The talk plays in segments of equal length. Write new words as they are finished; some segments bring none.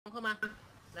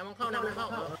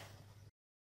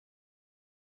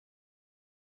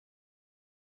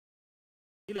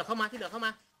ที่เหลือเข้าม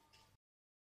า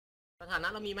สถานะ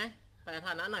เรามีไหมสถ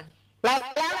านะหน่อย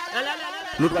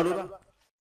รุดป่ะ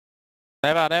ได้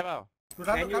เปล่าไ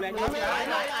ป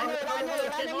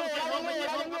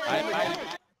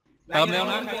เติมเร็ว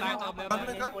นะ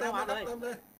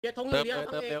เกียร์ทงอย่างเดียว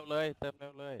เติมเร็วเลย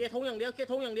เกียร์ทงอย่างเดี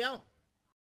ยว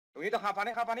ตรงนี้ต้องขับฝั่ง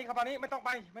นี้ไม่ต้องไป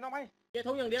เกียร์ท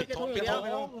งอย่างเดียวตร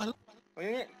ง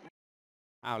นี้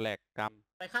อ้าวแหลกก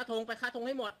ำไปฆ่าธงใ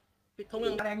ห้หมดปิดธงอ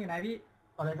ย่างแดงอยู่ไหนพี่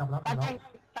อะไรกลับแล้วกั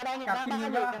บทีม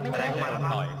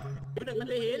1มัน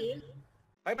ได้หิน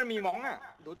เฮ้ยมันมีมองอ่ะ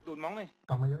ดูดมองเลย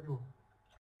กลับมาเยอะอยู่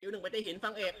คิว1ไปได้หินฟั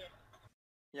งเอก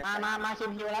มาชิ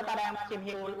มฮิวแล้วตาแดงมาชิม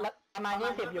ฮิวแล้วประมาณ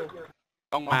20อยู่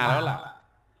ต้องมาแล้วล่ะ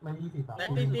ไม่20แต่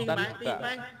ตีไป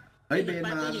เฮ้ยเบน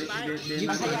มาเบน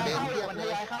มันท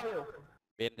ยอยเข้าอยู่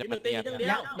เบนจะเป็นเดีย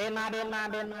วเดินมา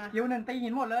ฮิว1ตีหิ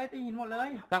นหมดเลย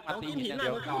ตั้งมาตีหินเดี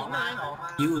ยว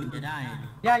คิวอื่นจะได้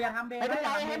อย่าทำเบนใ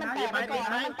ห้มันแตกไปก่อน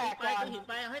ตีหินไ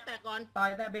ปให้แตกก่อนต่อย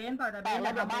แต่เบนแล้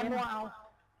วเดี๋ยวบ้านมัวเอา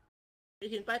ตี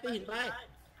หินไป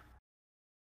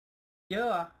เยอะ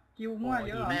คิวมั่วเ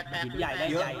ยอะใหญ่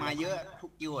เยอะมาเยอะทุ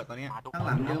กคิวตอนนี้ข้างห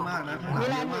ลังเยอะมากนะมี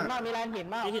แรงหิน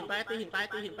มากตีหินไ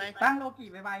ปตั้งโลกิ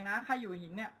ไวๆนะใครอยู่หิ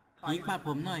นเนี่ยพีคปัดผ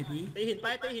มหน่อยพี่ตีหินไป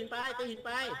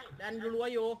ดันรัว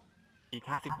อยู่อีก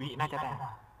50 วิน่าจะได้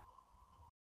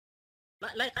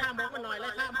ไล่ข้ามมองมันหน่อย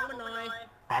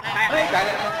เฮ้ย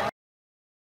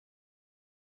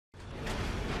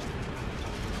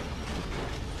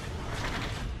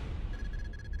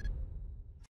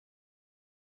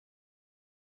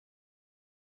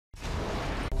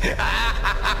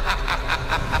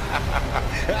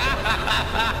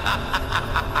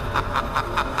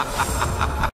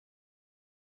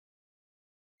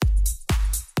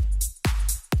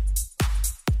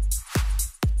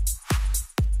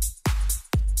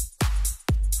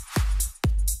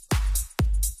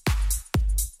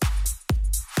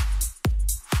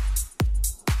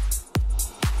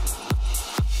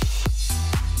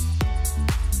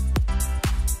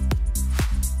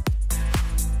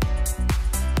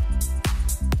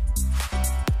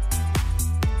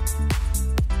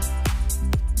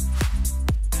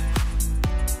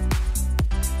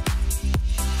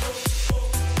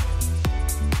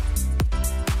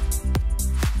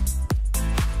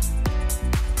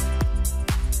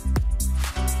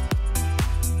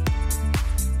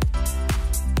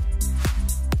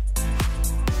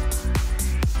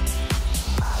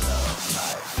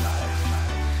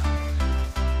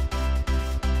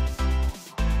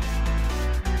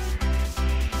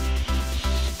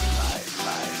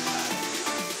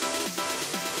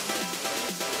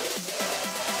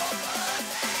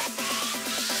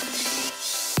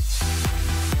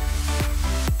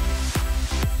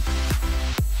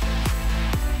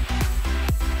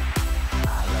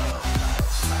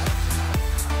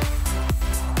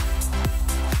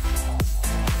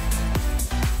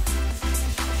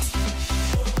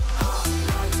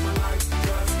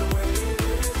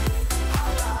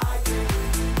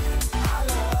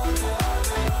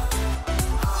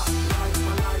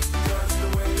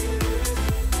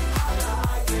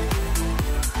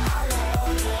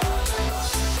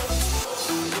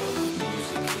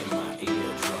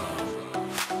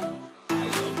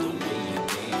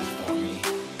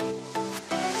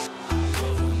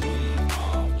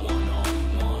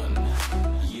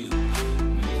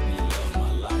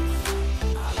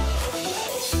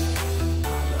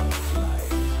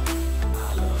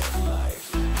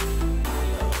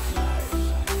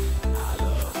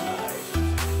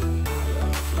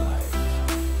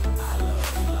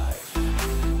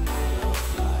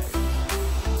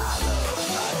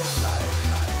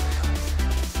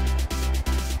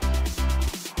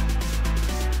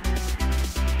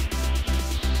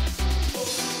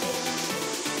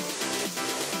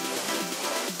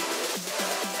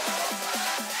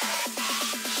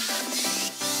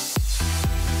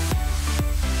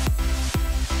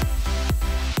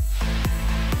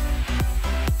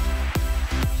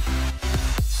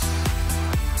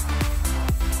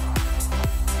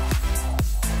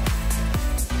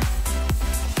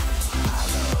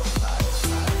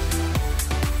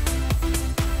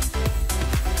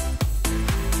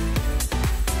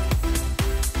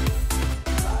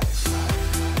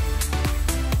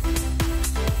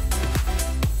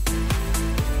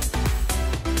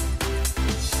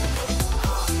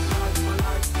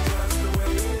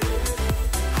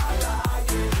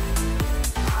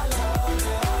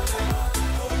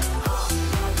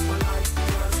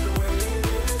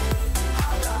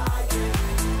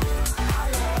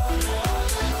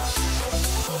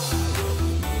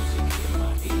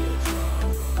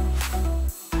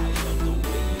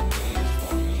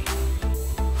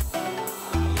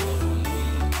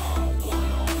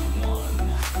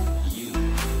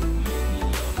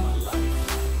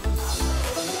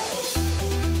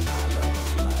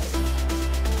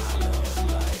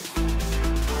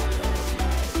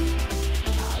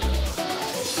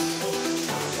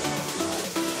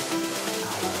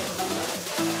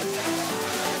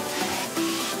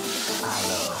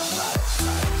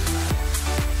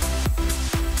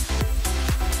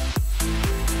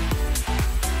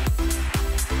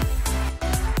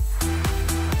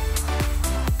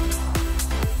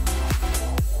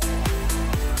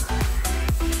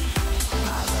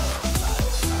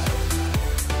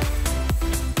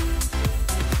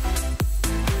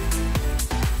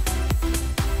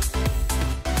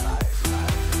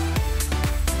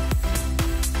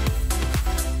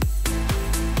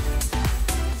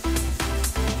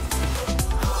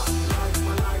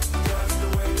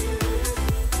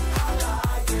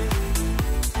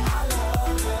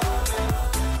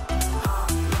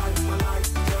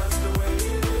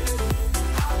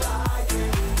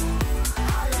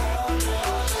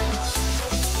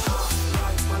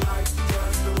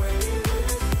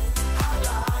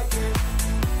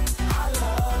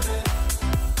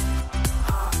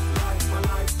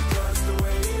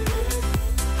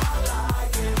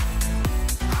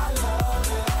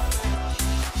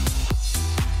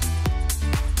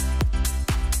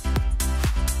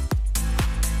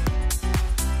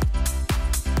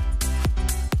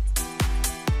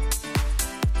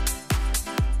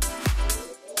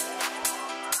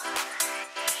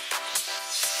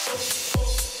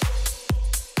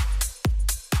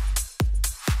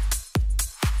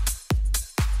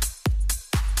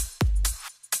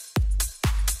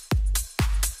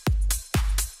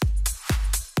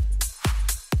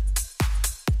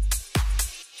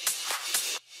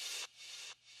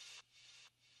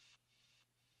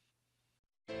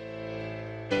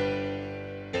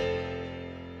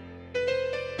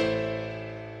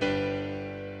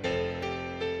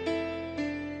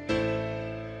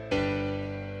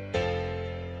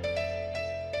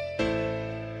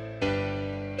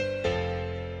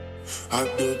I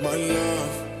built my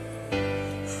love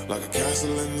like a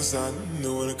castle in the sun,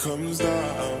 and when it comes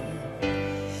down,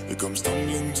 it comes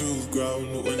tumbling to the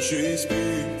ground. When she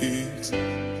speaks,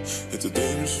 it's a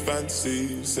dangerous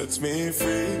fantasy, sets me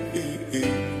free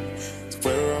to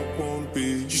where I wanna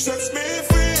be. She sets me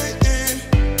free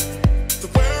to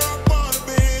where I wanna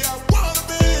be. I wanna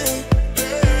be,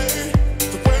 hey,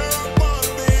 to where I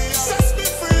wanna be. She sets me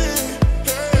free,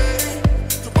 hey,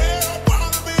 to where I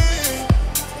wanna be.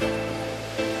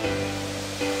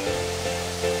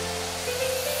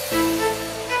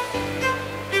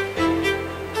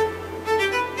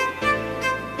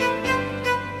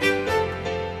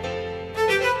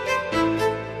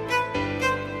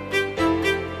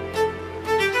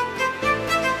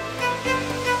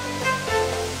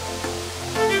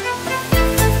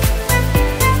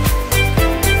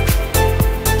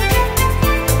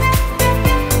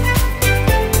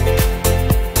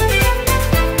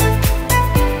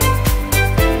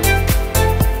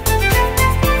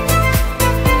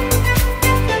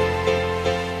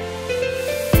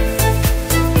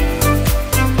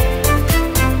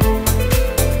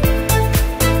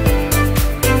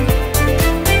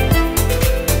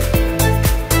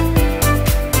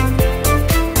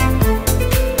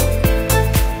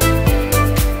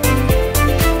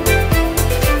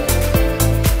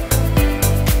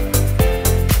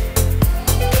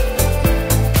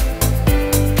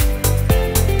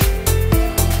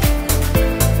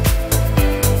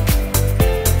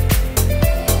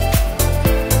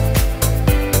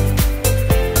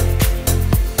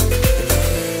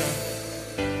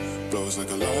 Blows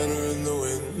like a lighter in the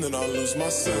wind, and I lose my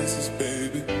senses,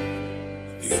 baby.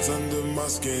 He gets under my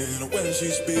skin when she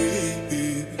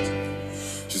speaks.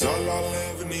 She's all I'll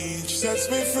ever need. She sets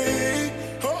me free,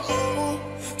 oh,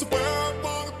 to where I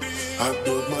wanna be. I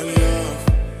built my love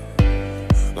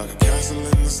like a castle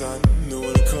in the sun, and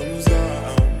when it comes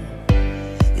down,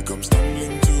 it comes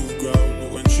tumbling to the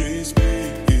ground. When she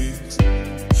speaks,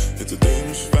 it's a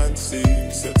dangerous fantasy,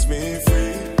 sets me free.